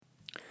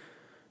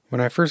When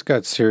I first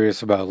got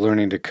serious about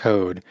learning to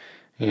code,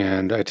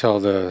 and I tell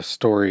the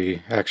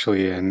story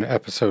actually in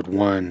episode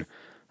 1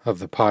 of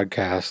the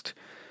podcast,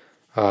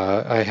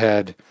 I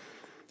had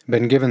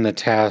been given the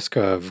task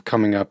of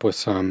coming up with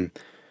some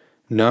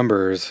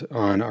numbers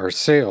on our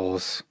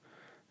sales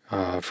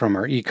from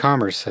our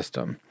e-commerce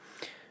system.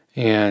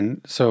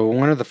 And so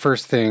one of the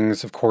first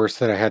things, of course,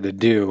 that I had to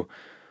do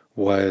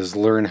was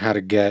learn how to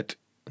get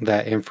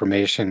that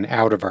information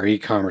out of our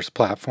e-commerce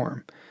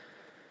platform.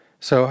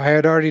 So I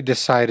had already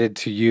decided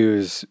to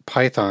use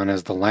Python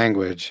as the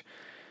language,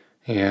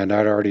 and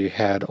I'd already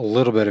had a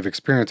little bit of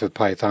experience with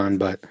Python,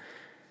 but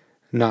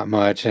not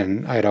much,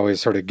 and I'd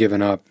always sort of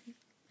given up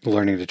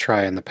learning to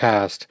try in the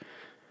past.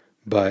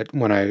 But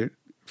when I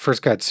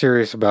first got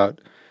serious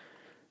about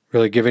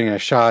really giving it a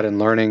shot and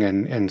learning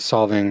and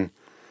solving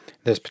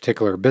this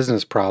particular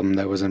business problem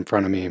that was in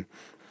front of me,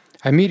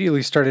 I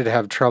immediately started to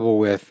have trouble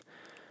with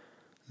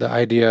the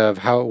idea of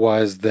how it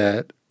was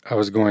that I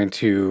was going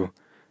to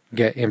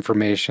get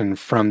information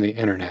from the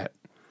internet.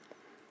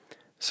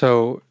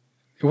 So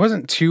it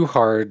wasn't too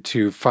hard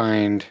to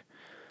find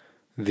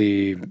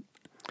the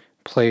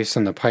place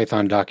in the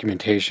Python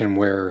documentation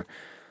where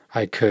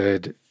I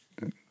could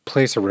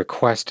place a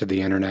request to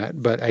the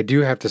internet. But I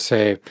do have to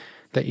say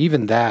that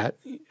even that,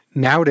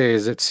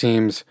 nowadays it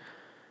seems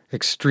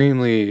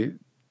extremely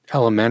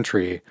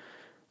elementary,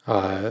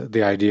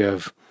 the idea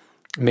of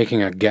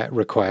making a GET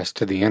request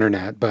to the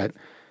internet. But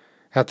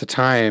at the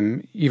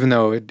time, even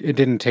though it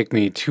didn't take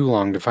me too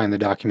long to find the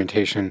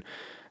documentation,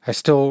 I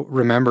still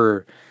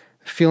remember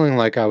feeling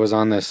like I was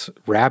on this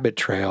rabbit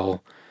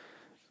trail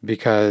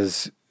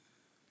because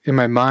in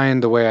my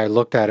mind, the way I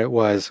looked at it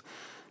was,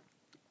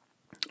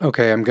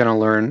 okay, I'm going to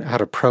learn how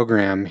to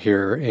program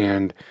here,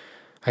 and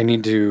I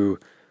need to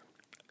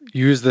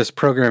use this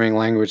programming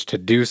language to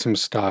do some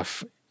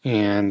stuff,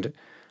 and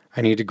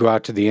I need to go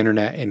out to the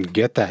internet and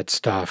get that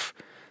stuff.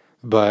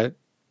 But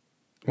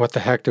what the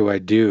heck do I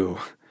do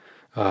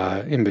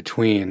in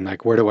between?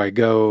 Like, where do I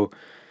go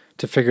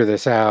to figure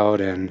this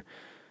out, and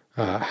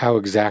how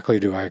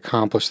exactly do I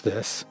accomplish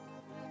this?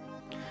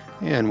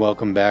 And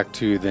welcome back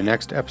to the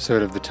next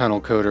episode of the Tunnel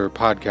Coder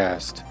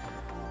podcast.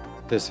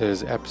 This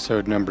is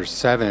episode number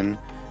 7.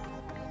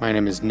 My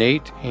name is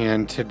Nate,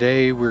 and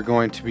today we're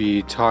going to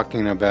be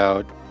talking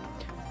about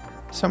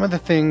some of the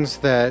things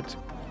that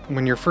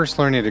when you're first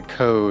learning to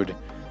code,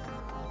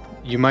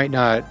 you might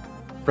not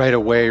right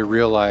away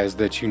realize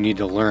that you need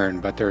to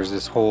learn, but there's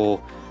this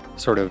whole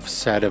sort of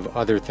set of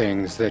other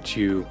things that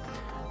you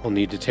will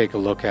need to take a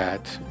look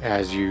at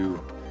as you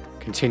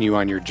continue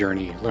on your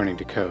journey learning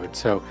to code.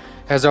 So,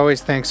 as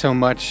always, thanks so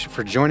much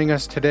for joining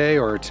us today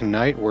or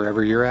tonight,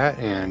 wherever you're at,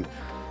 and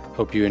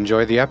hope you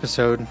enjoy the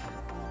episode.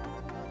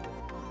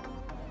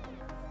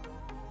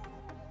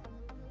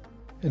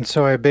 And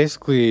so I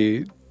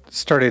basically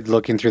started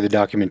looking through the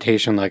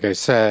documentation, like I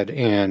said,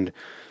 and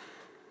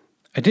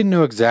I didn't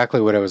know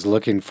exactly what I was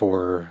looking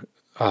for.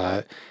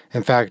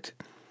 In fact,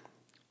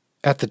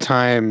 at the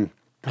time,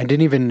 I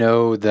didn't even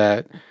know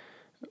that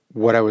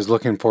what I was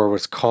looking for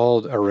was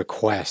called a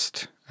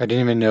request. I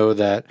didn't even know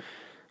that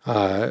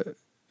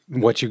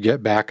what you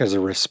get back as a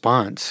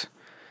response.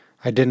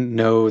 I didn't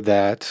know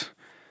that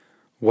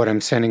what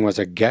I'm sending was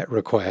a GET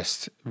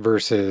request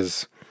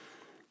versus,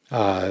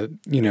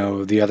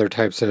 the other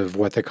types of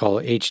what they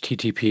call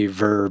HTTP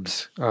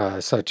verbs,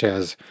 such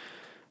as,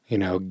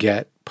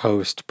 get,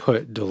 post,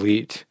 put,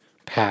 delete,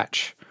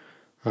 patch.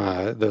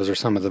 Those are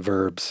some of the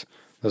verbs.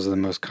 Those are the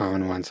most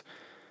common ones.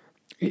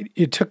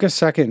 It took a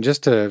second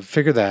just to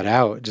figure that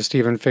out, just to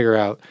even figure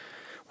out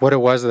what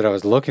it was that I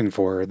was looking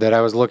for, that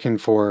I was looking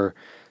for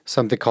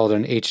something called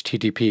an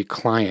HTTP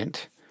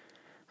client.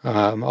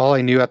 All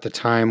I knew at the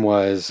time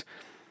was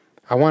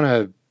I want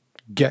to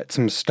get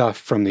some stuff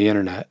from the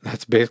internet.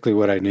 That's basically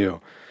what I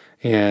knew.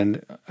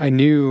 And I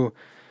knew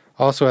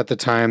also at the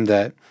time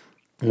that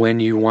when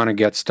you want to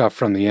get stuff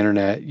from the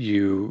internet,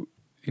 you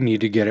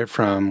need to get it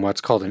from what's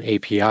called an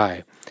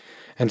API.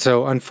 And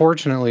so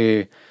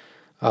unfortunately,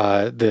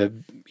 the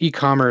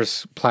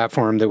e-commerce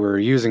platform that we were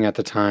using at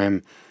the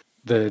time,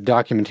 the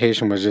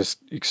documentation was just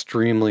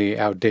extremely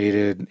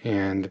outdated,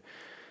 and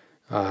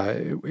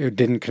it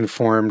didn't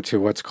conform to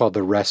what's called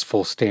the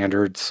RESTful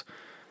standards.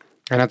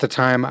 And at the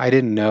time, I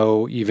didn't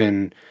know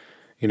even,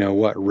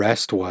 what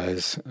REST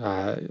was.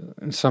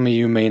 Some of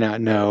you may not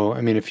know.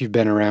 I mean, if you've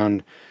been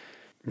around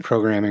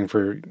programming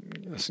for,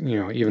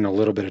 even a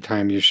little bit of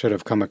time, you should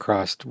have come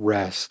across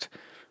REST,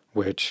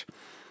 which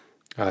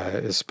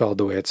is spelled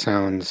the way it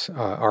sounds,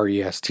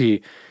 REST.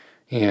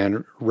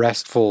 And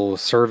RESTful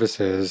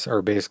services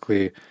are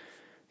basically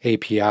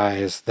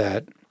APIs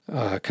that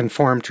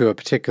conform to a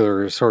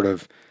particular sort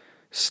of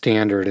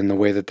standard in the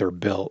way that they're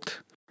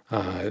built.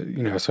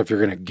 So if you're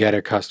going to get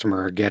a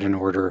customer or get an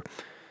order,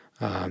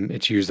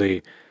 it's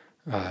usually,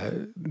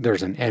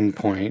 there's an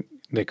endpoint,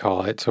 they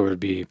call it. So it would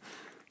be,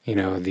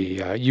 the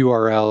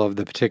URL of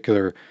the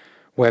particular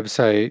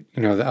website,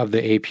 of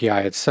the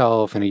API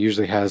itself. And it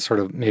usually has sort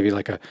of maybe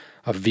like a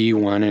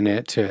V1 in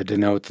it to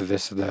denote that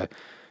this is the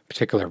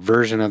particular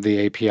version of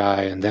the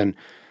API. And then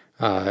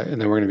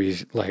and then we're going to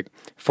be like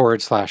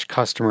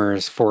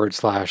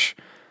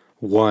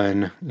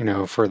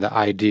 /customers/1, for the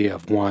ID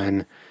of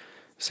one,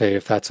 say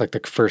if that's like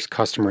the first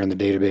customer in the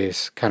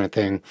database kind of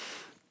thing.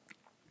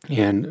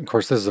 And of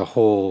course, this is a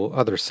whole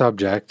other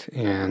subject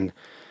and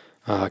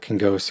can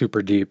go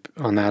super deep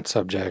on that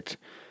subject.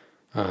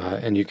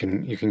 And you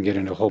can get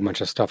into a whole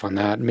bunch of stuff on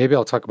that. Maybe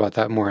I'll talk about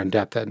that more in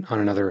depth on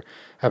another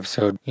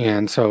episode.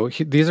 And so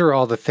these are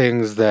all the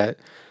things that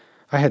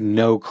I had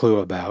no clue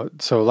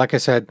about. So like I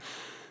said,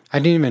 I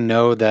didn't even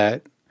know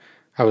that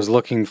I was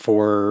looking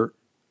for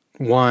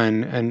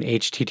an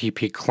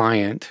HTTP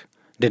client.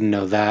 Didn't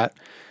know that.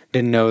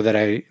 Didn't know that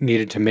I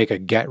needed to make a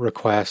GET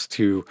request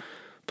to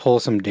pull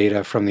some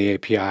data from the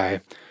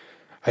API.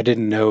 I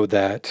didn't know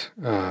that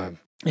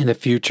in the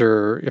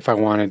future, if I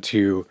wanted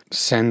to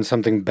send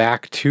something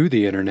back to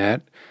the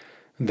internet,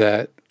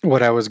 that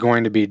what I was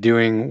going to be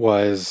doing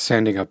was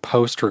sending a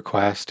post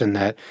request, and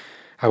that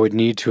I would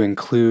need to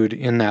include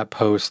in that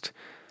post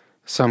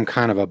some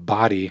kind of a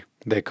body,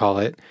 they call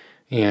it.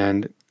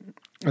 And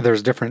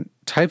there's different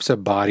types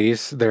of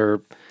bodies.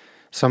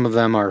 Some of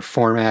them are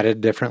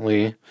formatted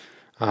differently.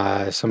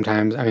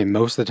 Sometimes,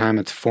 most of the time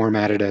it's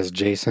formatted as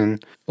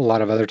JSON. A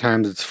lot of other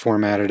times it's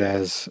formatted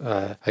as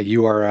a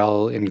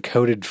URL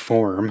encoded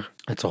form.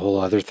 That's a whole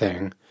other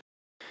thing.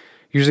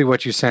 Usually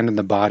what you send in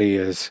the body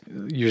is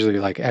usually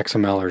like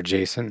XML or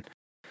JSON.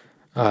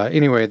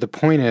 Anyway, the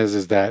point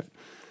is that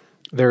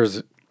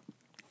there's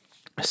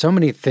so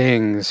many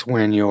things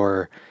when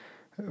you're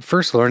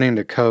first learning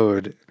to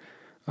code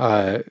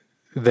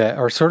that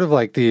are sort of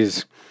like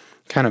these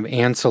kind of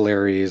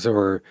ancillaries,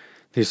 or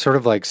these sort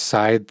of like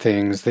side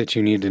things that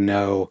you need to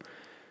know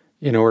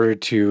in order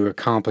to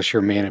accomplish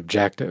your main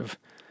objective.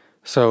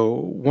 So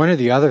one of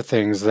the other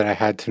things that I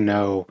had to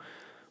know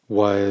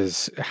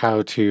was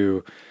how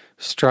to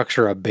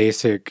structure a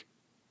basic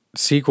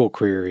SQL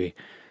query,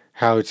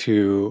 how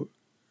to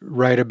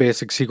write a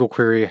basic SQL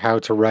query, how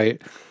to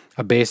write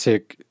a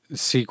basic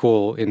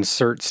SQL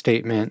insert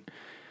statement,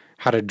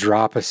 how to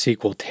drop a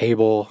SQL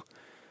table,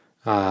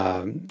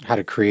 how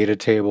to create a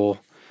table,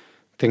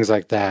 things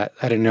like that.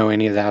 I didn't know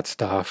any of that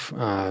stuff.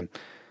 I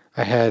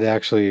had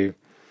actually,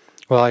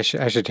 well, I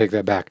should take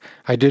that back.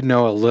 I did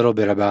know a little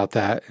bit about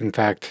that. In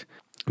fact,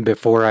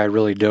 before I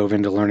really dove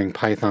into learning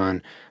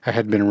Python, I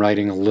had been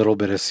writing a little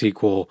bit of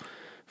SQL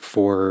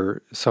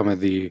for some of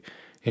the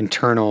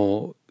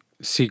internal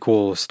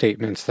SQL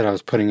statements that I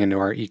was putting into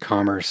our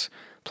e-commerce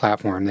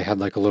platform. They had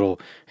like a little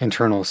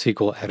internal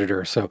SQL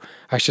editor. So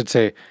I should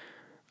say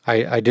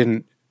I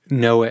didn't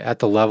know it at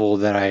the level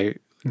that I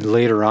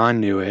later on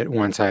knew it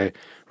once I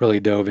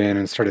really dove in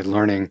and started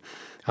learning.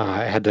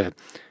 I had to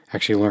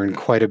actually learn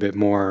quite a bit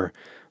more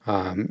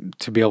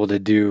to be able to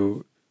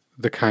do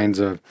the kinds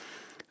of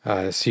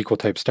SQL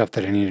type stuff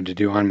that I needed to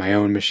do on my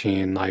own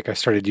machine. Like I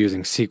started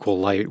using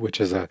SQLite, which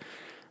is a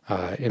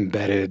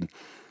embedded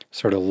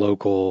sort of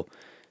local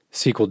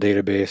SQL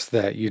database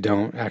that you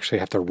don't actually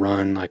have to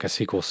run like a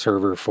SQL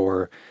server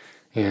for.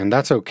 And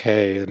that's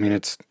okay. I mean,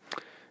 it's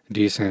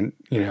decent,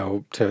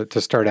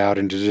 to start out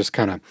and to just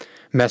kind of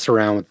mess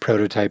around with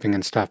prototyping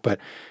and stuff. But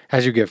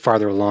as you get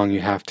farther along,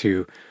 you have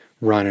to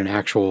run an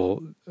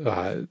actual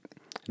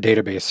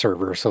database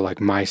server. So like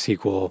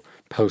MySQL,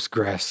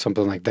 Postgres,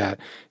 something like that.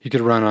 You could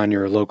run on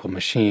your local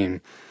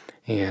machine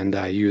and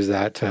use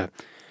that to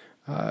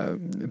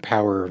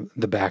power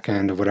the back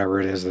end of whatever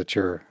it is that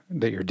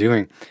you're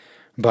doing.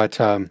 But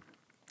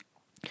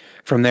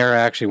from there, I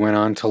actually went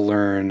on to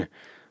learn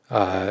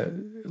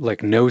like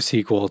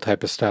NoSQL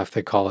type of stuff,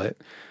 they call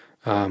it,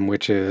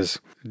 which is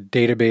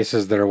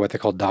databases that are what they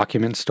call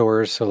document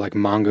stores. So like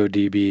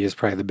MongoDB is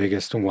probably the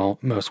biggest and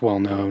most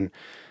well-known.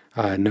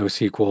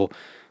 NoSQL.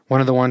 One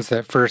of the ones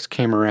that first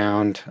came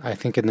around, I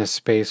think, in this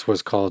space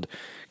was called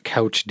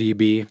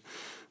CouchDB.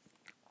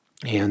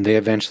 And they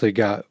eventually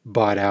got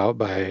bought out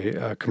by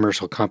a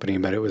commercial company,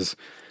 but it was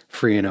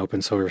free and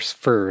open source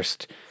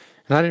first.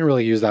 And I didn't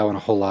really use that one a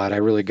whole lot. I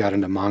really got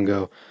into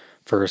Mongo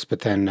first,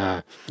 but then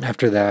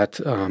after that,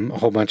 a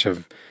whole bunch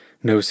of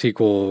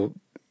NoSQL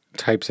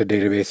types of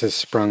databases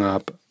sprung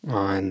up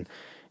on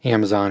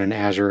Amazon and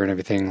Azure and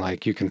everything.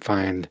 Like you can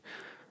find,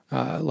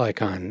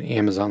 like on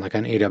Amazon, like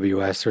on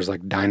AWS, there's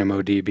like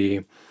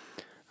DynamoDB,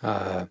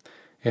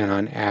 and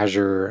on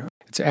Azure,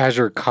 it's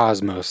Azure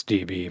Cosmos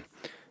DB.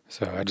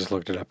 So I just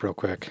looked it up real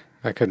quick.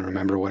 I couldn't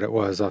remember what it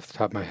was off the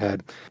top of my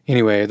head.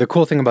 Anyway, the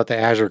cool thing about the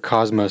Azure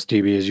Cosmos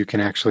DB is you can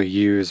actually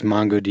use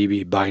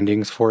MongoDB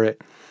bindings for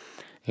it.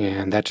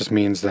 And that just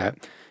means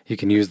that you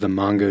can use the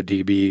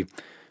MongoDB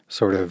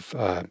sort of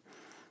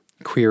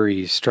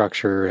query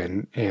structure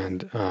and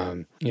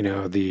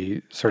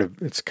the sort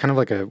of, it's kind of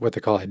like what they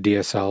call a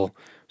DSL,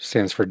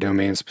 stands for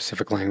domain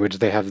specific language.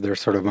 They have their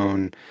sort of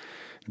own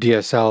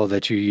DSL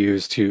that you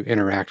use to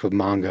interact with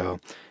Mongo,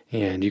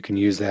 and you can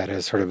use that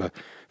as sort of a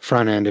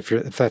front end.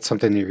 If that's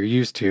something that you're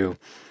used to,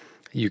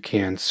 you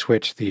can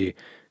switch the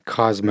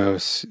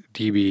Cosmos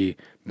DB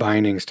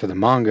bindings to the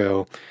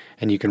Mongo,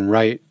 and you can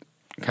write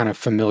kind of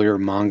familiar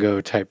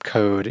Mongo type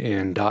code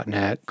in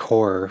 .NET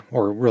Core,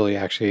 or really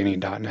actually any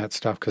 .NET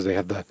stuff, because they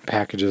have the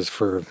packages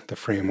for the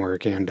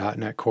framework and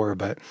 .NET Core.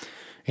 But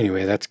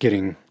anyway, that's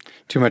getting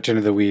too much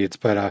into the weeds.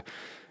 But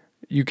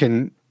you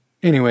can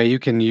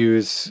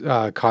use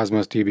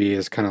Cosmos DB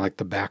as kind of like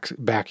the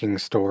backing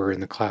store in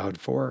the cloud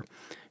for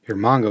your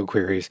Mongo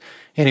queries.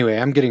 Anyway,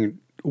 I'm getting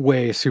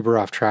way super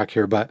off track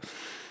here, but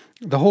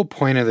the whole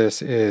point of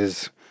this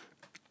is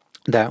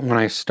that when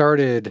I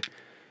started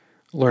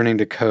learning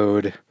to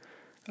code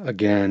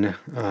again,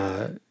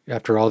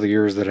 after all the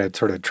years that I'd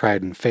sort of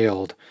tried and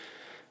failed,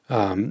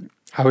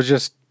 I was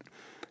just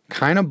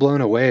kind of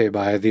blown away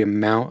by the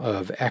amount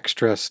of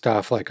extra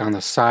stuff like on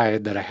the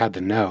side that I had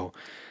to know.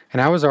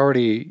 And I was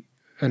already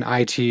an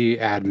IT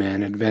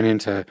admin, had been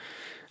into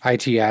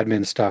IT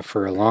admin stuff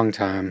for a long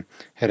time,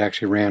 had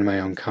actually ran my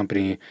own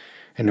company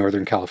in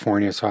Northern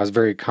California. So I was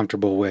very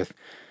comfortable with,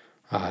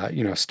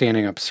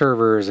 standing up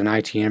servers and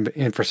IT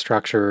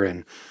infrastructure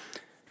and,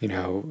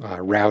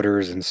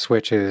 routers and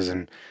switches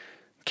and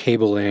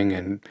cabling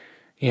and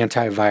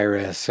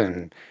antivirus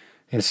and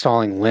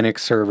installing Linux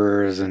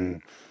servers.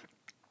 And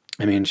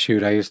I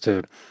used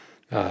to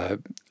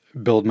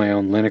build my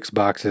own Linux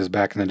boxes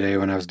back in the day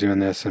when I was doing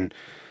this, and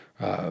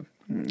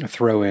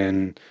throw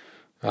in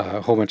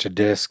a whole bunch of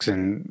disks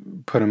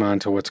and put them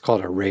onto what's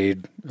called a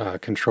RAID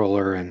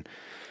controller, and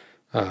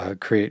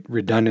create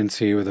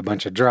redundancy with a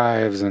bunch of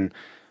drives, and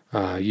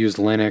use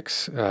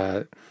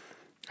Linux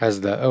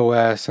as the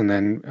OS, and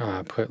then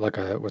put like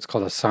what's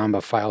called a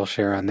Samba file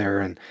share on there.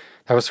 And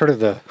that was sort of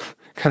the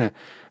kind of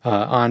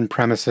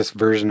on-premises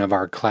version of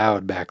our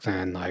cloud back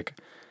then. Like,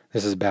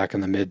 this is back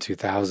in the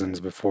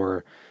mid-2000s,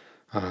 before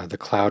the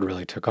cloud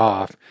really took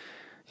off.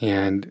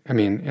 And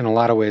in a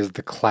lot of ways,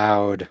 the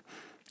cloud,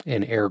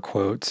 in air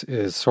quotes,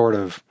 is sort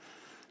of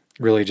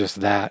really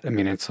just that.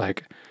 It's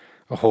like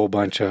a whole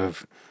bunch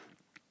of,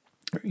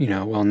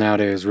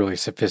 nowadays really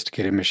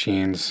sophisticated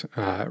machines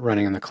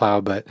running in the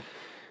cloud. But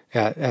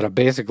at a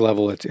basic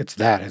level, it's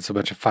that. It's a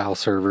bunch of file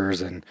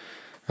servers, and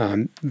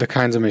the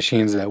kinds of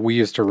machines that we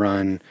used to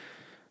run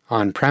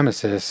on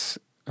premises,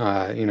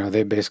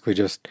 they basically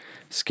just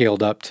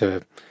scaled up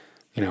to,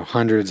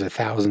 hundreds of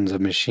thousands of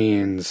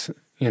machines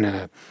in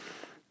a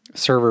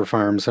server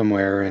farm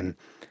somewhere, and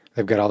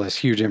they've got all this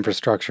huge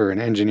infrastructure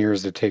and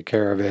engineers to take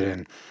care of it,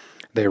 and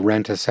they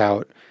rent us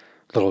out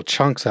little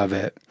chunks of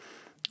it,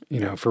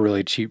 for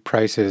really cheap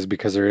prices,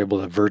 because they're able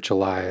to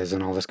virtualize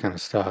and all this kind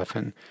of stuff.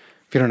 And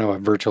if you don't know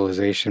what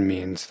virtualization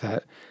means,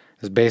 that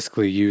is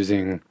basically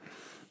using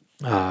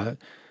this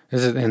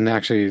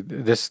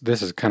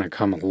has kind of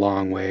come a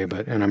long way,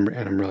 but I'm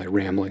really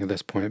rambling at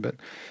this point. But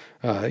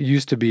it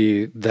used to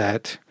be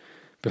that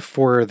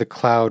before the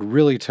cloud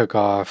really took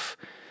off,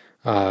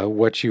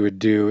 what you would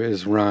do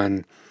is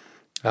run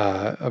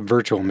a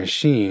virtual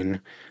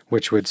machine,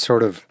 which would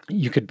sort of,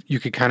 you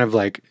could kind of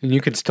like, and you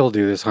could still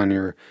do this on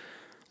your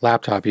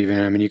laptop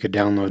even. You could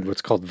download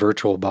what's called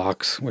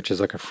VirtualBox, which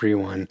is like a free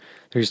one.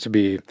 There used to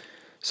be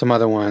some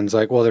other ones,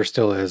 there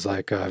still is,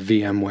 like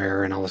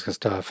VMware and all this kind of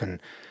stuff,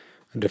 and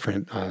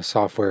different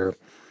software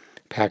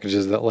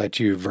packages that let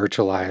you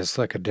virtualize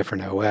like a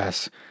different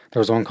OS. There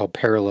was one called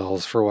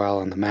Parallels for a while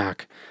on the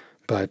Mac,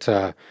 but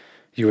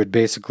you would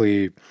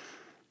basically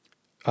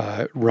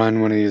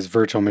run one of these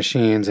virtual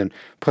machines and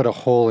put a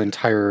whole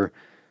entire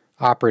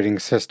operating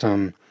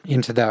system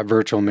into that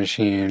virtual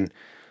machine,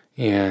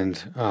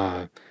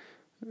 and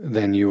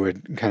then you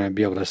would kind of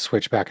be able to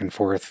switch back and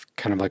forth,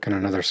 kind of like on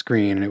another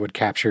screen, and it would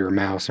capture your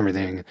mouse and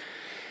everything,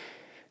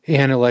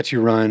 and it lets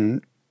you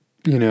run,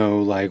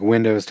 like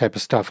Windows type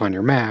of stuff on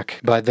your Mac.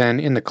 But then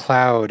in the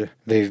cloud,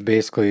 they've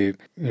basically,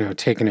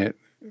 taken it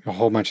a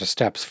whole bunch of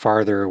steps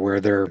farther,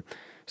 where they're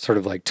sort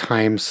of like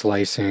time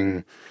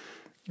slicing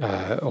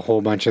a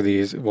whole bunch of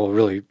these, well,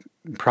 really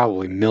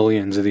probably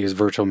millions of these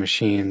virtual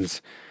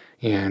machines,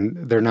 and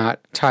they're not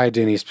tied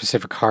to any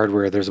specific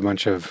hardware. There's a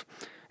bunch of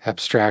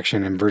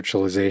abstraction and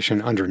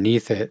virtualization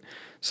underneath it,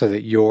 so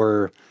that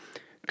your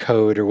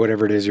code or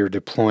whatever it is you're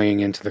deploying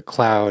into the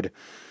cloud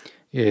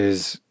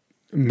is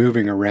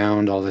moving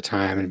around all the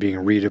time and being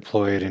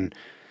redeployed. And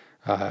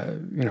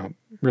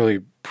really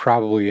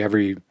probably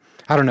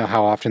I don't know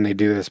how often they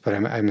do this, but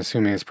I'm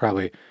assuming it's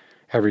probably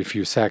every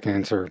few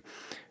seconds or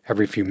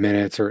every few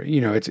minutes, or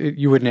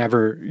you would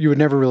never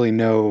really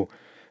know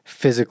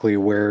physically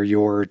where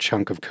your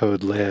chunk of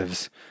code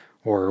lives,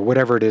 or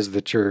whatever it is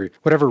that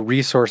whatever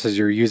resources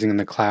you're using in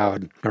the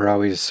cloud are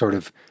always sort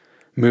of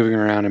moving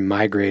around and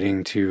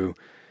migrating to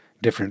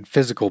different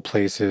physical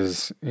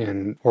places,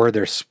 or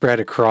they're spread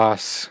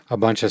across a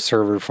bunch of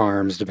server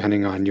farms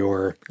depending on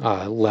your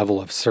level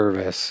of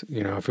service.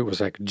 If it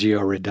was like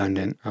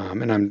geo-redundant,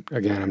 and I'm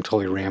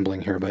totally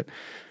rambling here, but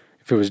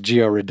if it was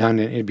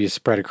geo-redundant, it'd be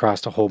spread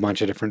across a whole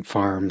bunch of different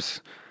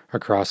farms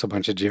across a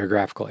bunch of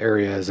geographical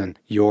areas, and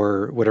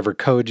your whatever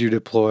code you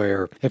deploy,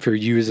 or if you're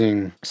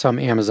using some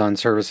Amazon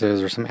services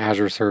or some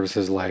Azure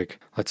services, like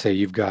let's say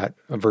you've got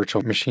a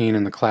virtual machine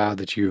in the cloud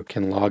that you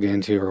can log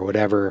into or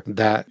whatever,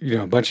 that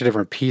a bunch of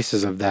different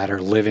pieces of that are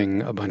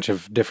living a bunch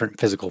of different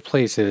physical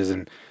places,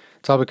 and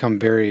it's all become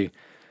very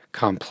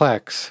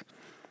complex,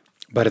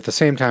 but at the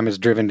same time, it's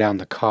driven down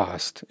the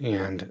cost.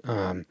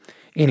 And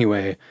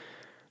anyway,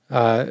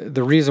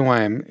 the reason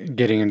why I'm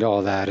getting into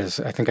all that is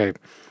I think I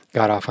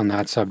got off on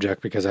that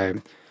subject because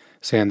I'm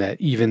saying that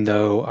even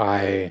though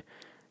I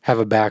have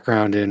a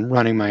background in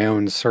running my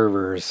own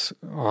servers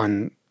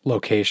on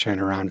location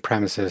or on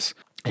premises,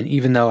 and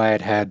even though I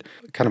had had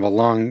kind of a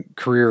long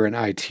career in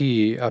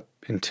IT up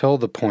until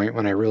the point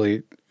when I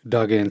really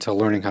dug into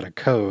learning how to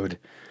code,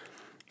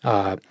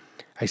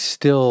 I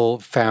still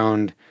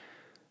found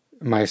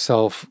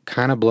myself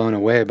kind of blown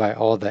away by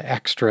all the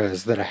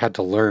extras that I had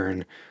to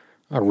learn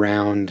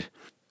around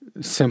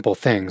simple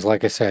things.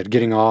 Like I said,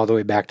 getting all the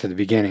way back to the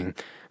beginning,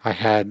 I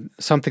had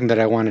something that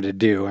I wanted to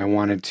do. I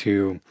wanted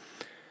to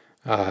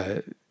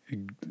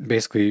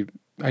basically,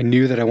 I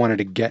knew that I wanted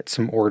to get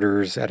some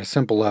orders at a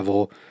simple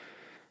level,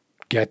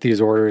 get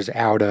these orders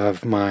out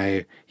of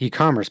my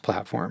e-commerce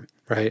platform,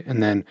 right?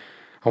 And then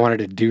I wanted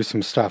to do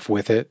some stuff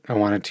with it. I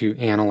wanted to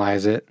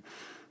analyze it.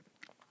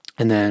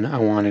 And then I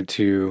wanted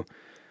to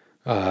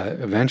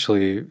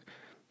eventually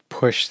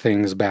push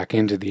things back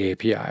into the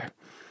API.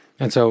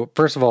 And so,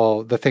 first of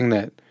all, the thing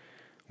that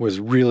was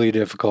really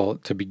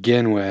difficult to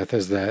begin with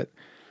is that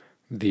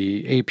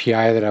the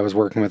API that I was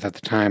working with at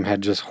the time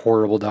had just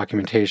horrible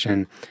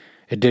documentation.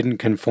 It didn't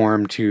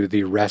conform to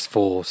the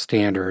RESTful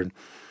standard.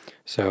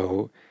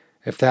 So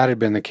if that had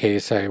been the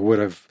case, I would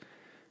have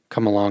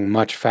come along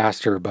much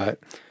faster. But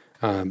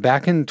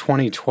back in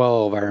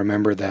 2012, I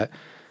remember that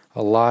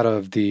a lot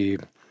of the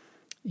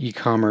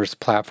e-commerce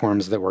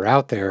platforms that were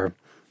out there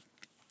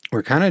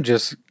were kind of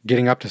just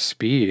getting up to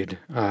speed.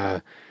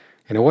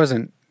 And it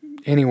wasn't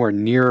anywhere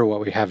near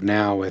what we have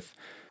now with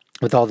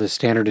all the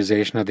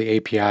standardization of the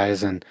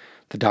APIs and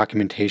the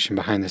documentation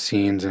behind the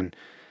scenes, and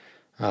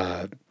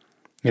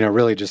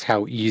really just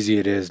how easy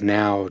it is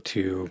now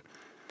to,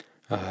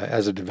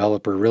 as a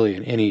developer, really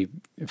in any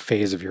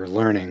phase of your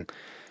learning,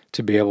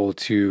 to be able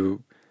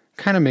to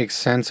kind of make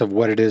sense of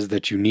what it is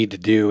that you need to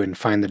do and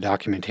find the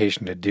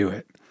documentation to do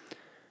it.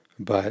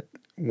 But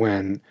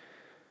when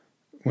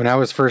I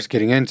was first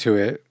getting into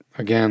it,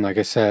 again, like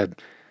I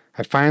said,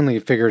 I finally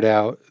figured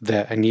out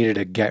that I needed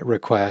a GET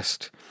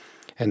request.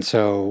 And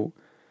so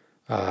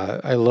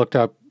I looked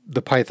up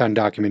the Python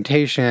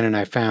documentation and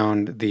I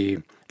found the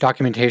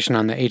documentation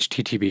on the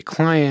HTTP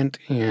client.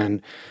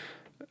 And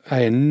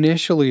I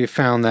initially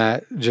found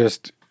that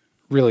just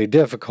really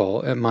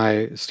difficult at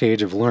my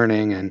stage of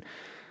learning. And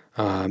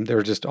there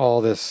was just all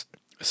this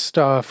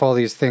stuff, all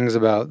these things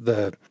about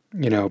the,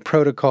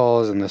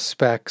 protocols and the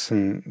specs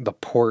and the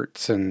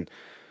ports and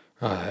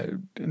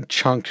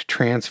chunked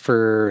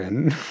transfer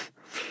and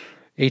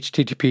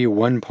HTTP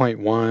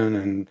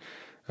 1.1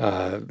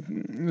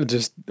 and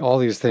just all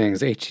these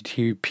things,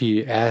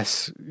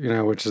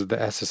 HTTPS, which is the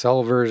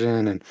SSL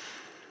version, and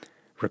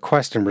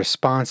request and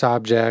response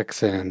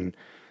objects. And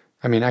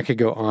I mean, I could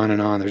go on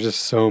and on. There's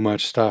just so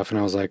much stuff. And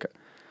I was like,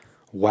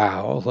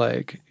 wow,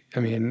 I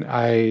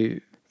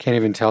can't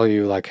even tell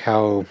you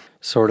how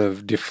sort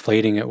of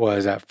deflating it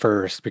was at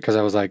first, because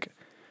I was like,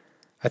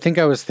 I think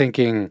I was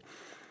thinking,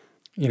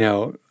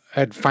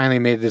 I'd finally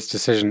made this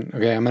decision.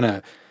 Okay, I'm going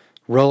to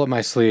roll up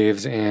my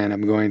sleeves and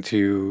I'm going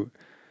to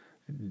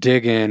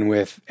dig in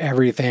with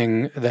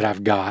everything that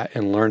I've got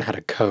and learn how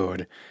to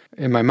code.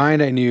 In my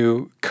mind, I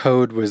knew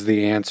code was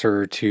the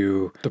answer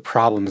to the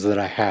problems that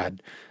I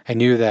had. I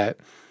knew that,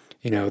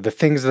 the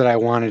things that I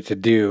wanted to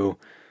do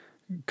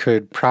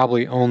could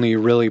probably only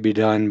really be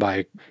done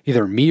by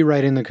either me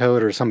writing the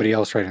code or somebody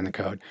else writing the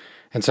code.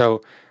 And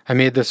so I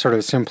made this sort of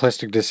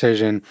simplistic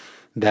decision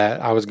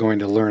that I was going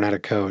to learn how to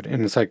code.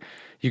 And it's like,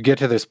 you get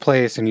to this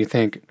place and you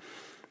think,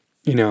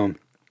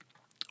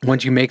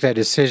 once you make that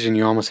decision,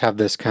 you almost have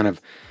this kind of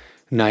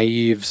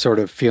naive sort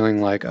of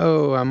feeling like,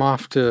 oh, I'm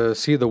off to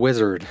see the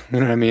wizard.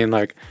 You know what I mean?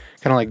 Kind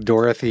of like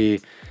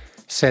Dorothy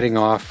setting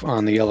off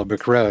on the yellow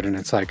brick road. And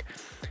it's like,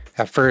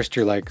 at first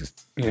you're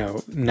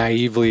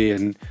naively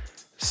and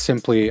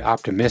simply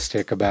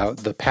optimistic about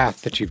the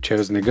path that you've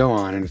chosen to go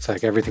on. And it's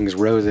like everything's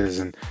roses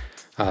and,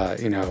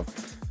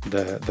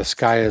 the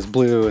sky is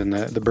blue and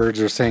the birds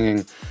are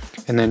singing.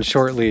 And then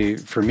shortly,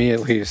 for me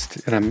at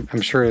least, and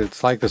I'm sure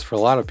it's like this for a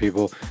lot of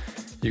people,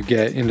 you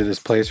get into this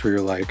place where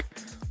you're like,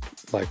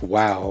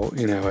 wow,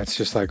 it's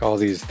just like all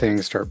these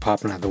things start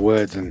popping out of the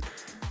woods and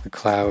the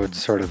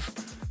clouds sort of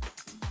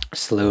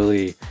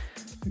slowly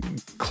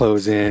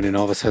close in and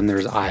all of a sudden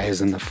there's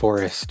eyes in the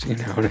forest,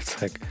 and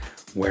it's like,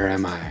 where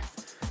am I?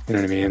 You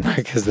know what I mean?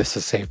 Is this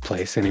a safe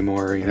place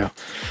anymore?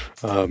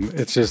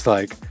 It's just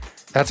like,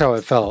 that's how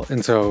it felt.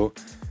 And so,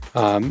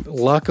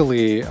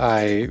 luckily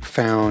I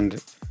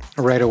found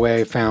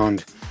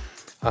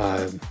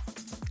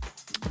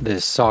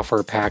this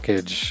software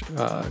package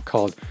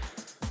called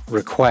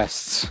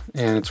Requests,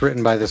 and it's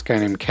written by this guy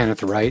named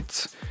Kenneth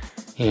Reitz,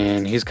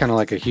 and he's kind of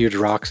like a huge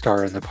rock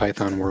star in the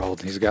Python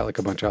world. He's got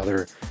a bunch of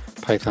other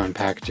Python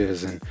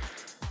packages, and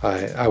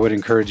I would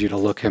encourage you to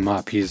look him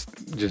up. He's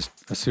just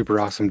a super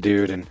awesome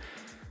dude and,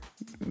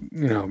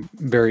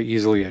 very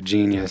easily a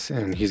genius,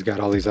 and he's got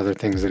all these other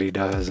things that he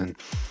does, and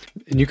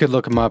you could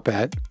look him up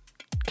at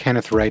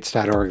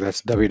kennethreitz.org.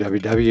 That's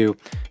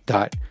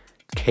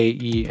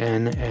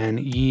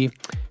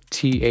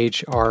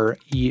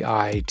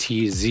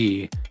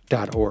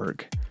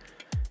www.kennetreitz.org.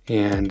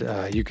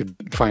 And you could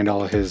find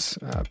all of his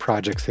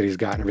projects that he's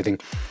got and everything.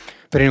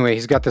 But anyway,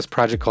 he's got this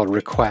project called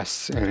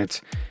Requests, and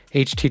it's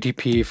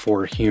HTTP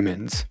for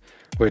humans,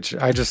 which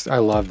I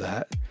love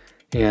that.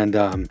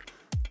 And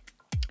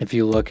if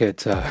you look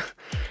at, I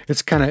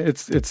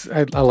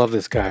love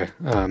this guy.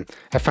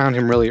 I found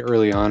him really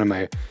early on in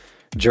my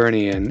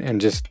journey, and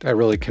just, I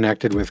really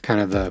connected with kind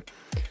of the,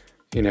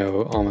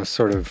 almost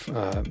sort of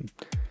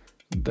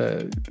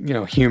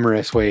the,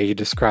 humorous way he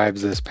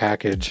describes this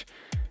package.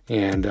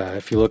 And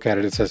if you look at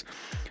it, it says,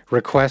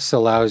 Requests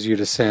allows you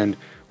to send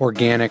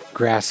organic,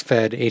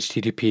 grass-fed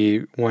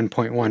HTTP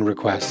 1.1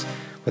 requests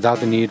without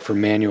the need for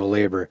manual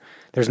labor.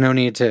 There's no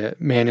need to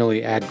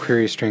manually add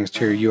query strings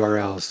to your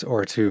URLs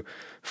or to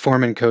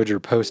form encode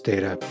your post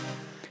data.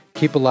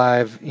 Keep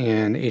Alive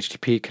and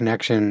HTTP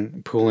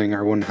connection pooling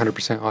are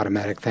 100%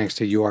 automatic thanks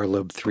to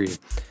URLib 3.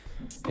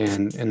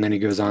 And then he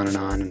goes on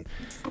and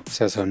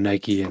says how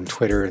Nike and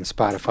Twitter and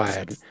Spotify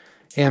and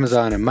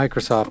Amazon and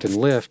Microsoft and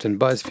Lyft and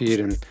BuzzFeed,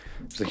 and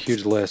there's a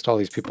huge list. All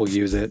these people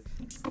use it.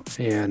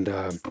 And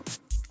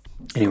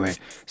anyway, it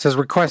says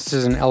Requests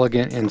is an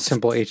elegant and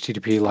simple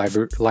HTTP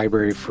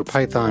library for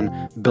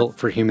Python built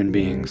for human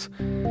beings.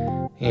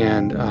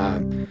 And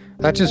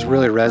that just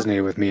really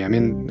resonated with me. I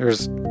mean,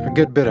 there's a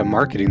good bit of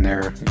marketing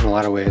there in a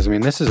lot of ways. I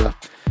mean, this is a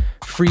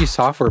free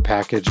software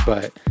package,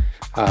 but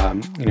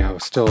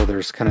still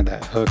there's kind of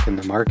that hook in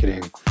the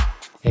marketing.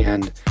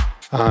 And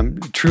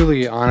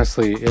truly,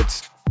 honestly,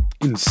 it's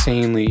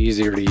insanely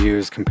easier to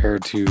use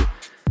compared to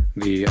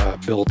the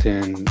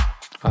built-in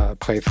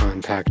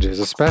Python packages,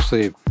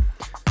 especially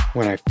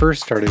when I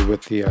first started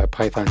with the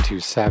Python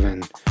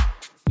 2.7.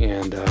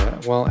 And,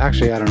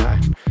 actually, I don't know.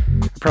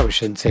 I probably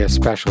shouldn't say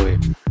especially.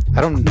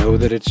 I don't know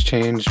that it's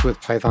changed with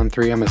Python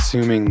 3. I'm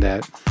assuming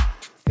that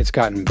it's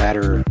gotten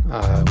better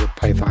with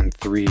Python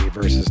 3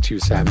 versus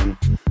 2.7.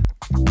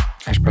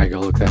 I should probably go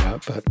look that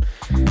up. But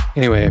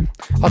anyway,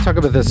 I'll talk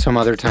about this some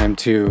other time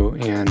too.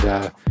 And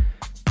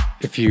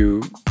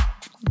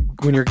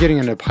when you're getting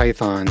into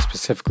Python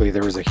specifically,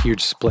 there was a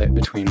huge split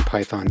between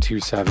Python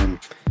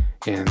 2.7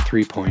 and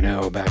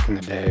 3.0 back in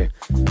the day.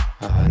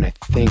 And I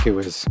think it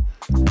was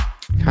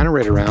kind of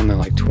right around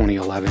the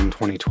 2011,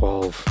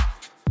 2012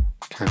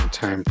 kind of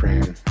time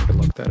frame. I could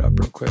look that up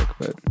real quick,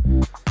 but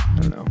I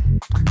don't know.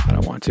 I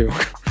don't want to.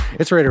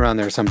 It's right around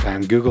there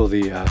sometime. Google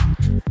the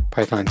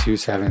Python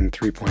 2.7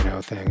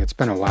 3.0 thing. It's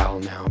been a while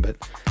now, but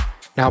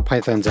now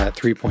Python's at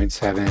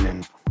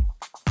 3.7,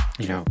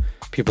 and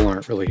people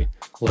aren't really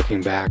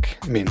looking back.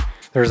 I mean,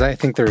 I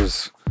think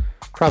there's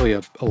probably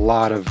a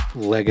lot of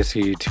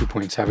legacy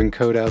 2.7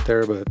 code out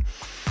there, but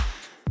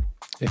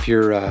if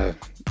you're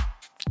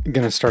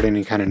going to start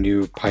any kind of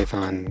new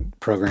Python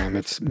program,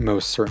 it's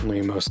most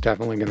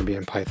definitely going to be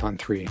in Python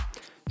 3.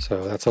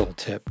 So that's a little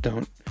tip.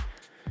 Don't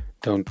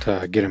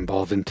get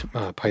involved in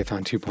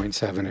Python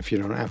 2.7 if you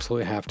don't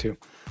absolutely have to.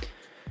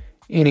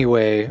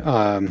 Anyway,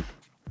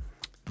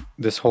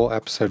 this whole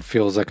episode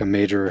feels like a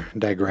major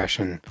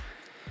digression,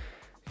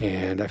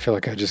 and I feel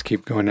like I just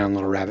keep going down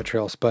little rabbit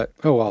trails, but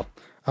oh well.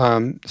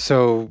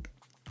 So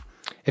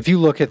if you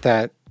look at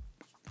that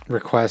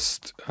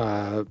request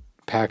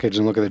package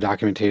and look at the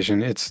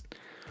documentation, it's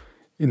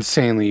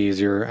insanely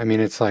easier. I mean,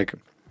 it's like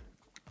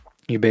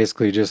you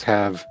basically just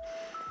have,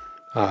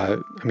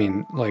 you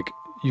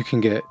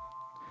can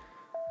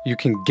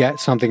get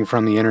something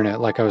from the internet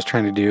like I was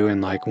trying to do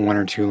in 1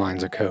 or 2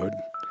 lines of code.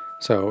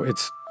 So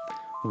it's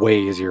way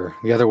easier.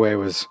 The other way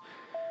was,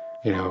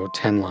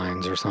 10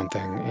 lines or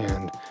something.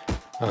 And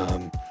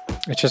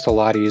it's just a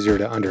lot easier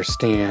to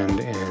understand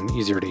and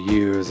easier to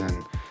use.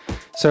 And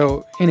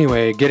so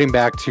anyway, getting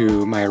back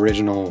to my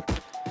original,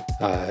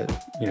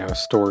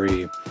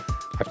 story,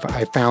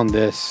 I found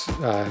this,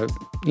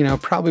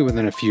 probably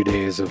within a few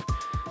days of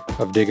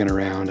digging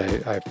around.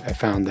 I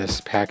found this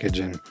package,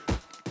 and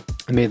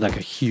it made a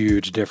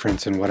huge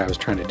difference in what I was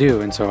trying to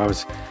do. And so I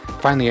was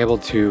finally able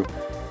to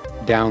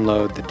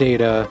download the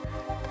data,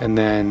 and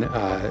then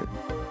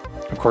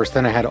of course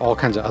then I had all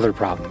kinds of other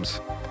problems.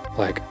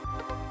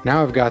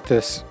 Now I've got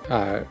this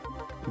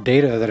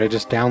data that I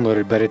just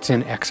downloaded, but it's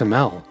in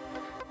XML.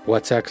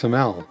 What's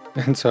XML?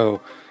 And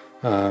so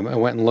I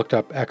went and looked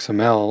up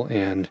XML,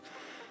 and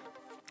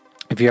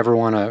if you ever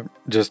want to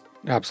just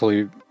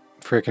absolutely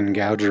freaking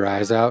gouge your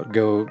eyes out,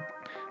 go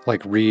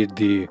read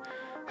the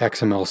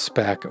XML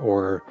spec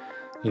or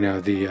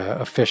the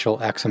official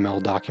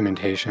XML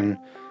documentation.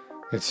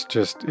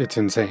 It's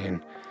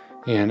insane.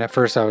 And at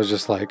first I was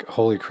just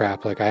holy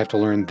crap, I have to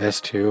learn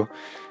this too.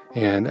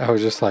 And I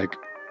was just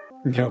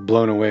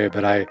blown away,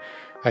 but I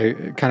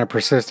kind of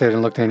persisted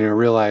and looked into it and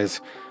realized,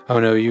 oh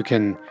no, you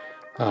can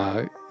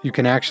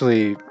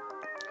actually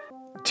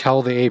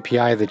tell the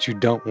API that you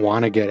don't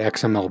want to get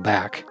XML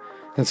back.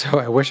 And so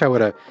I wish I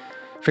would have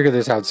figured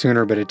this out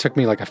sooner, but it took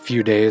me a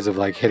few days of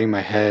hitting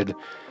my head.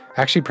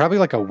 Actually,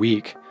 probably a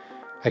week.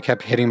 I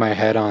kept hitting my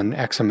head on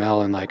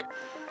XML and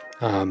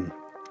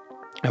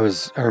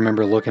I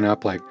remember looking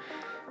up like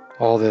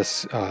all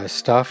this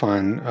stuff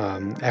on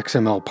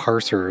XML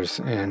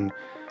parsers, and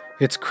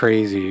it's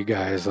crazy,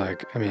 guys.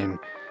 Like, I mean,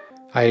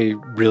 I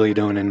really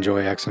don't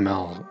enjoy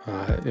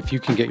XML. If you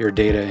can get your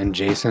data in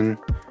JSON,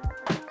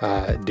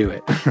 do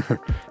it.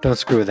 Don't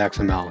screw with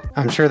XML.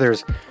 I'm sure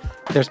there's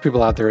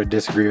people out there that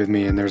disagree with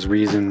me, and there's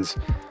reasons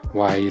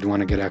why you'd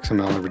want to get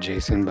XML over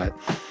JSON, but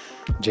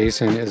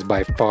JSON is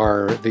by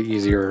far the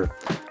easier,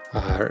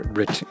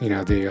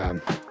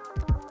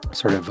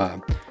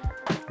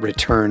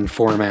 return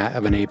format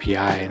of an API,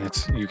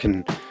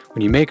 and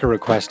when you make a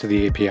request to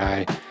the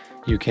API,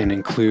 you can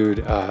include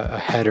a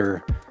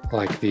header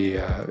like the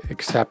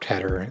accept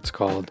header, it's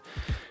called,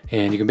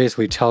 and you can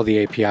basically tell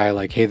the API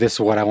like, hey, this is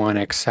what I want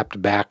to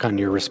accept back on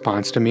your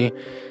response to me.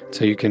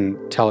 So you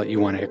can tell it you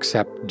want to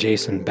accept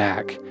JSON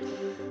back.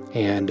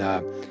 And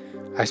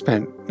I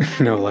spent,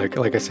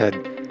 like I said,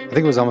 I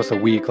think it was almost a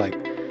week like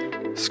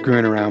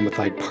screwing around with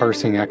like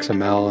parsing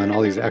XML and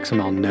all these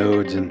XML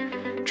nodes and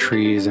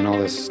trees and all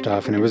this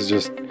stuff, and it was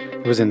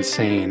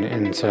insane.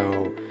 And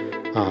so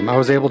I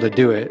was able to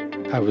do it.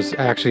 I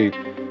actually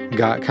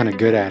got kind of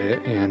good at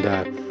it, and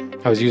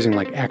I was using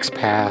like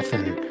XPath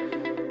and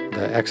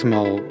the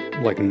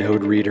XML like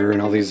node reader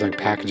and all these like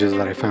packages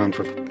that I found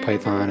for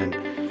Python, and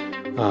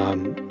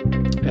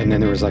then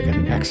there was like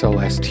an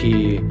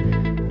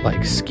XLST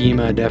like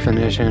schema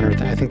definition, or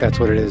I think that's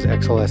what it is,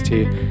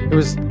 XLST. It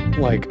was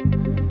like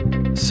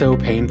so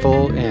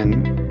painful,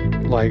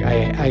 and like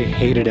I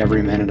hated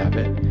every minute of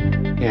it.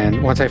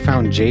 And once I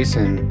found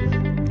JSON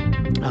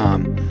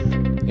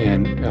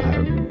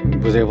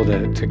and was able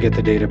to get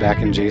the data back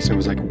in JSON, it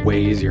was like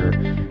way easier.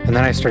 And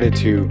then I started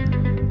to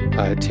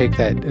take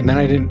that, and then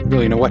I didn't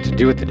really know what to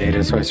do with the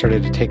data, so I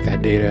started to take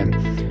that data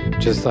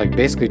and just like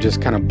basically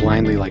just kind of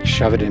blindly like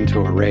shove it into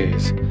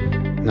arrays.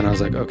 And then I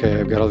was like, okay,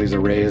 I've got all these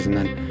arrays, and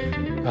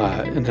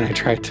then I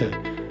tried to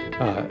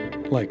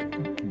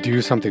like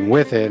do something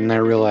with it, and I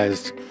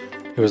realized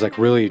it was like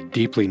really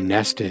deeply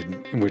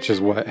nested, which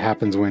is what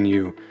happens when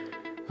you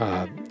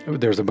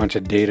there's a bunch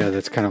of data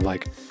that's kind of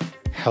like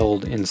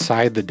held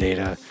inside the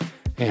data.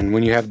 And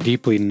when you have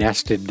deeply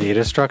nested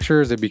data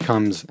structures, it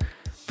becomes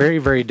very,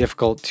 very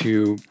difficult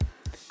to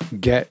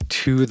get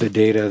to the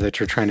data that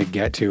you're trying to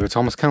get to. It's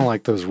almost kind of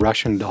like those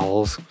Russian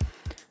dolls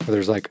where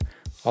there's like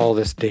all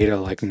this data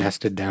like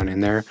nested down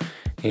in there,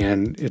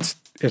 and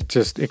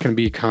it can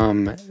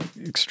become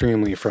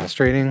extremely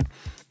frustrating,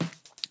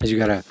 as you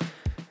gotta,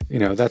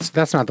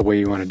 that's not the way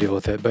you want to deal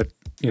with it. But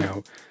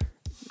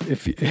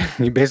if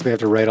you basically have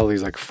to write all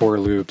these like for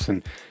loops,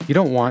 and you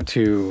don't want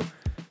to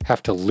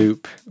have to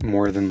loop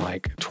more than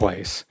like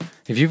twice.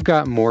 If you've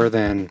got more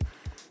than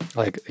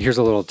like, here's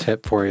a little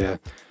tip for you.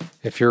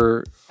 If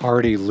you're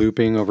already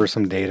looping over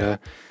some data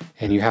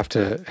and you have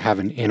to have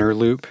an inner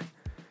loop,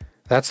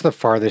 that's the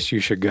farthest you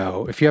should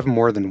go. If you have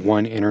more than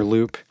one inner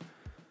loop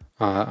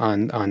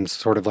on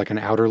sort of like an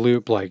outer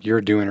loop, like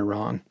you're doing it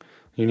wrong.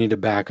 You need to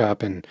back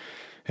up and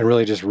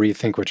really just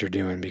rethink what you're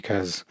doing,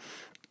 because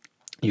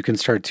you can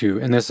start to,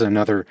 and this is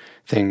another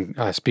thing,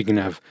 speaking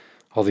of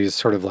all these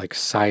sort of like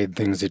side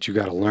things that you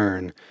got to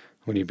learn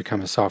when you become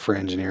a software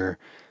engineer,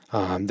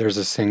 there's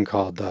this thing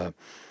called the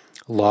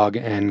log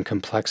n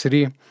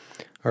complexity,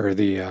 or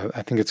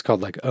I think it's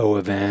called like O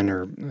of n,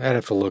 or I'd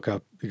have to look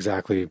up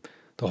exactly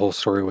the whole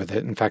story with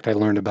it. In fact, I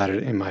learned about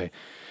it in my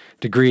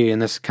degree,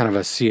 and this is kind of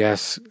a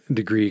CS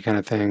degree kind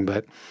of thing,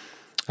 but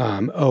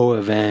O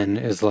of n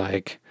is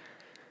like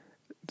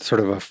sort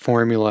of a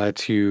formula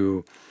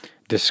to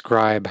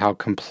describe how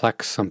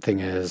complex something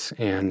is.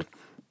 And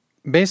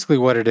basically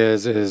what it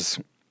is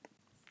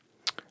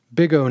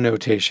big O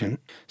notation.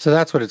 So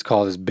that's what it's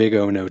called, is big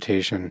O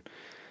notation.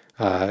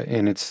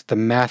 And it's the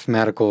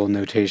mathematical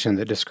notation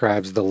that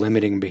describes the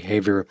limiting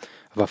behavior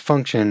of a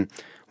function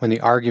when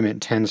the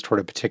argument tends toward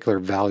a particular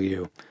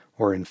value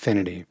or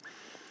infinity.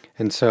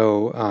 And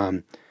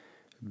so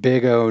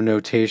big O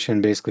notation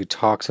basically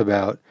talks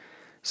about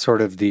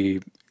sort of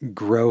the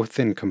growth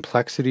and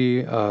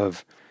complexity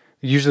of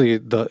usually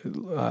the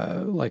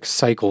like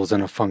cycles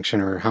in a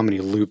function, or how many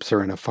loops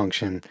are in a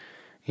function.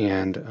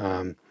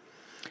 And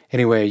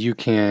anyway, you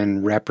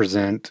can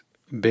represent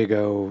big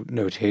O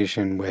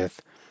notation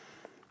with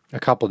a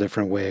couple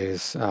different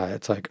ways.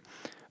 It's like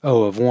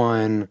O of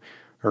 1,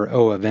 or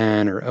O of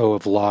n, or O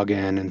of log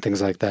n, and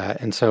things like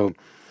that. And so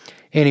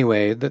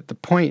anyway, the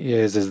point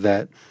is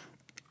that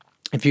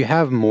if you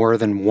have more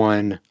than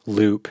one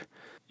loop,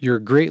 you're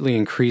greatly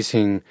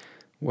increasing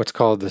what's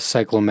called the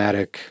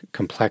cyclomatic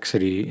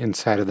complexity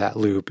inside of that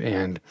loop,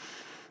 and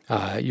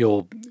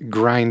you'll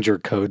grind your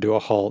code to a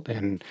halt,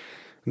 and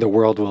the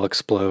world will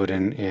explode,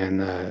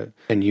 and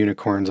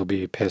unicorns will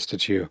be pissed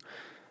at you.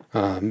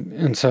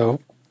 And so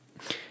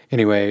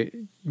anyway,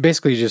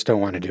 basically you just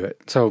don't want to do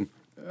it. So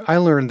I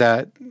learned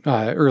that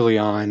early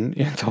on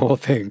in the whole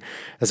thing,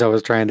 as I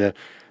was trying to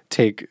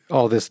take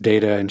all this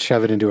data and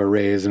shove it into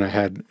arrays, and I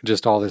had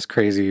just all this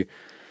crazy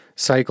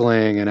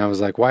cycling, and I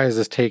was like, why is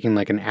this taking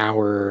like an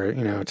hour,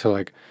 to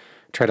like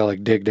try to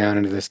like dig down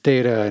into this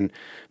data? And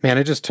man,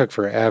 it just took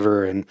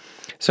forever. And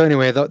so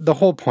anyway, the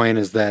whole point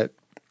is that,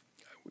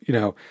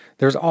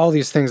 there's all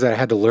these things that I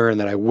had to learn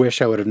that I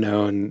wish I would have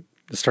known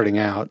starting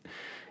out.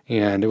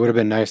 And it would have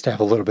been nice to have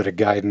a little bit of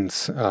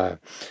guidance,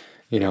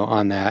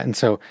 on that. And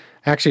so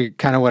actually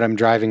kind of what I'm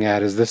driving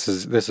at is this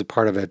is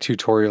part of a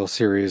tutorial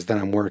series that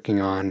I'm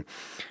working on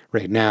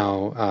right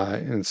now.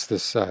 It's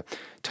this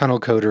Tunnel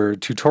Coder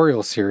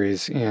tutorial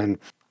series, and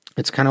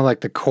it's kind of like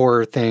the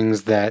core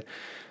things that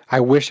I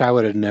wish I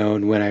would have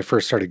known when I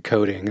first started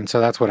coding. And so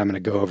that's what I'm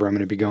going to go over. I'm going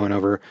to be going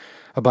over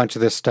a bunch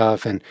of this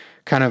stuff and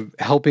kind of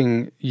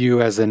helping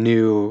you as a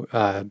new,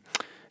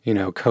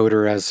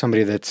 coder, as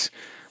somebody that's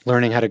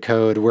learning how to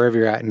code, wherever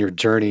you're at in your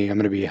journey. I'm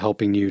going to be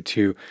helping you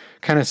to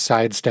kind of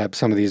sidestep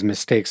some of these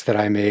mistakes that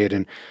I made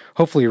and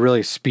hopefully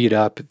really speed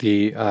up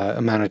the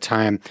amount of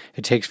time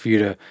it takes for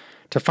you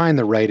to find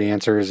the right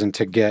answers and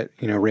to get,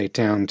 right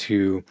down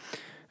to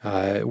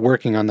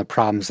working on the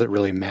problems that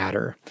really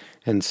matter.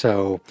 And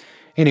so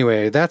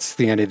anyway, that's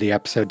the end of the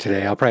episode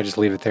today. I'll probably just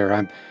leave it there.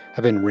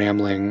 I've been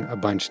rambling a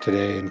bunch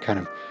today and kind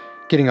of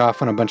getting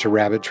off on a bunch of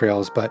rabbit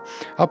trails, but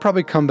I'll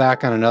probably come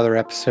back on another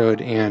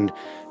episode and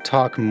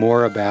talk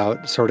more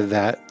about sort of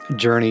that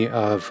journey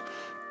of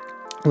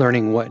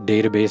learning what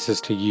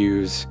databases to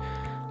use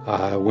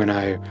when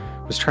I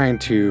was trying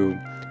to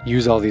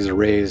use all these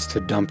arrays to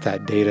dump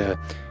that data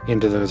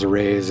into those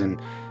arrays, and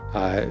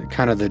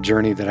kind of the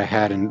journey that I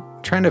had in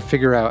trying to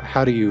figure out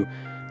how do you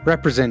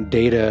represent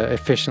data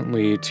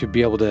efficiently to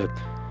be able to,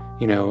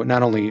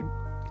 not only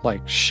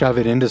like shove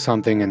it into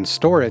something and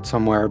store it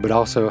somewhere, but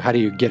also how do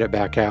you get it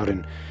back out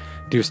and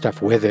do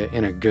stuff with it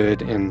in a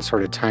good and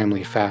sort of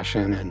timely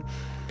fashion, and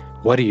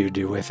what do you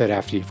do with it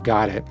after you've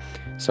got it.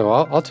 So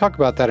I'll talk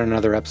about that in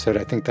another episode.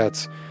 I think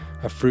that's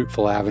a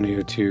fruitful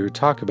avenue to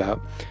talk about.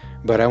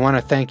 But I want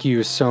to thank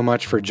you so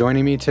much for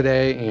joining me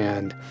today,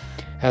 and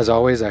as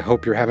always, I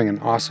hope you're having an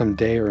awesome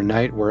day or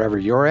night wherever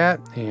you're at,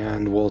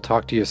 and we'll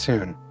talk to you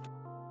soon.